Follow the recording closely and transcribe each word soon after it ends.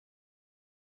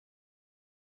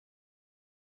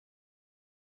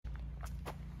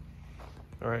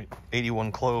All right,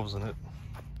 81 cloves in it.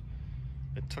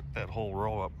 It took that whole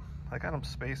row up. I got them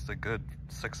spaced a good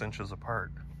 6 inches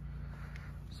apart.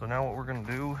 So now what we're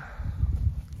gonna do,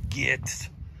 get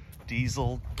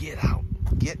Diesel, get out,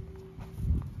 get.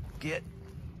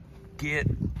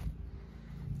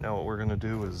 Now what we're gonna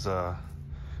do is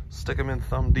stick them in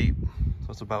thumb deep. So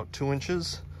it's about 2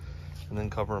 inches, and then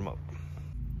cover them up.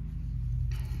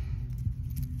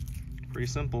 Pretty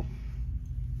simple.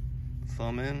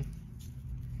 Thumb in.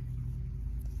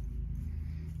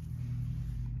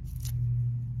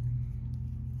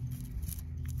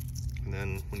 And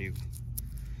then when you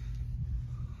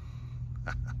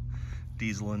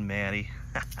Diesel and Maddie,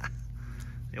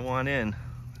 they want in,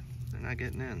 they're not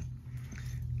getting in.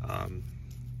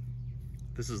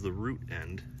 This is the root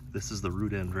end. This is the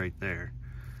root end right there.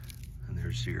 And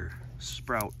there's your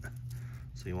sprout.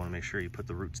 So you want to make sure you put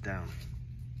the roots down.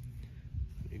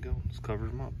 There you go, just cover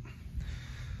them up.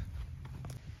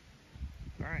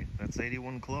 All right, that's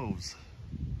 81 cloves.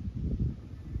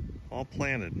 All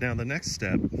planted. Now the next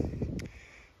step,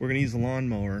 we're gonna use a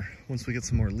lawnmower once we get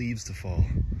some more leaves to fall.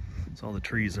 So all the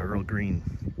trees are real green.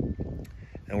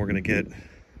 And we're gonna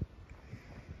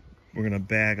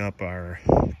bag up our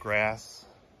grass.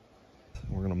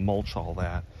 We're gonna mulch all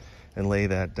that and lay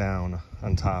that down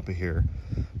on top of here.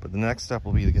 But the next step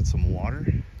will be to get some water.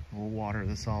 We'll water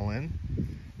this all in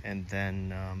and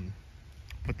then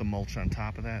put the mulch on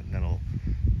top of that, and that'll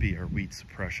be our weed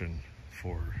suppression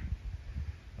for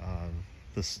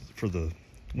for the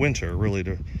winter, really,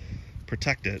 to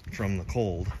protect it from the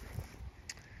cold,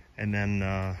 and then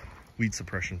weed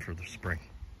suppression for the spring.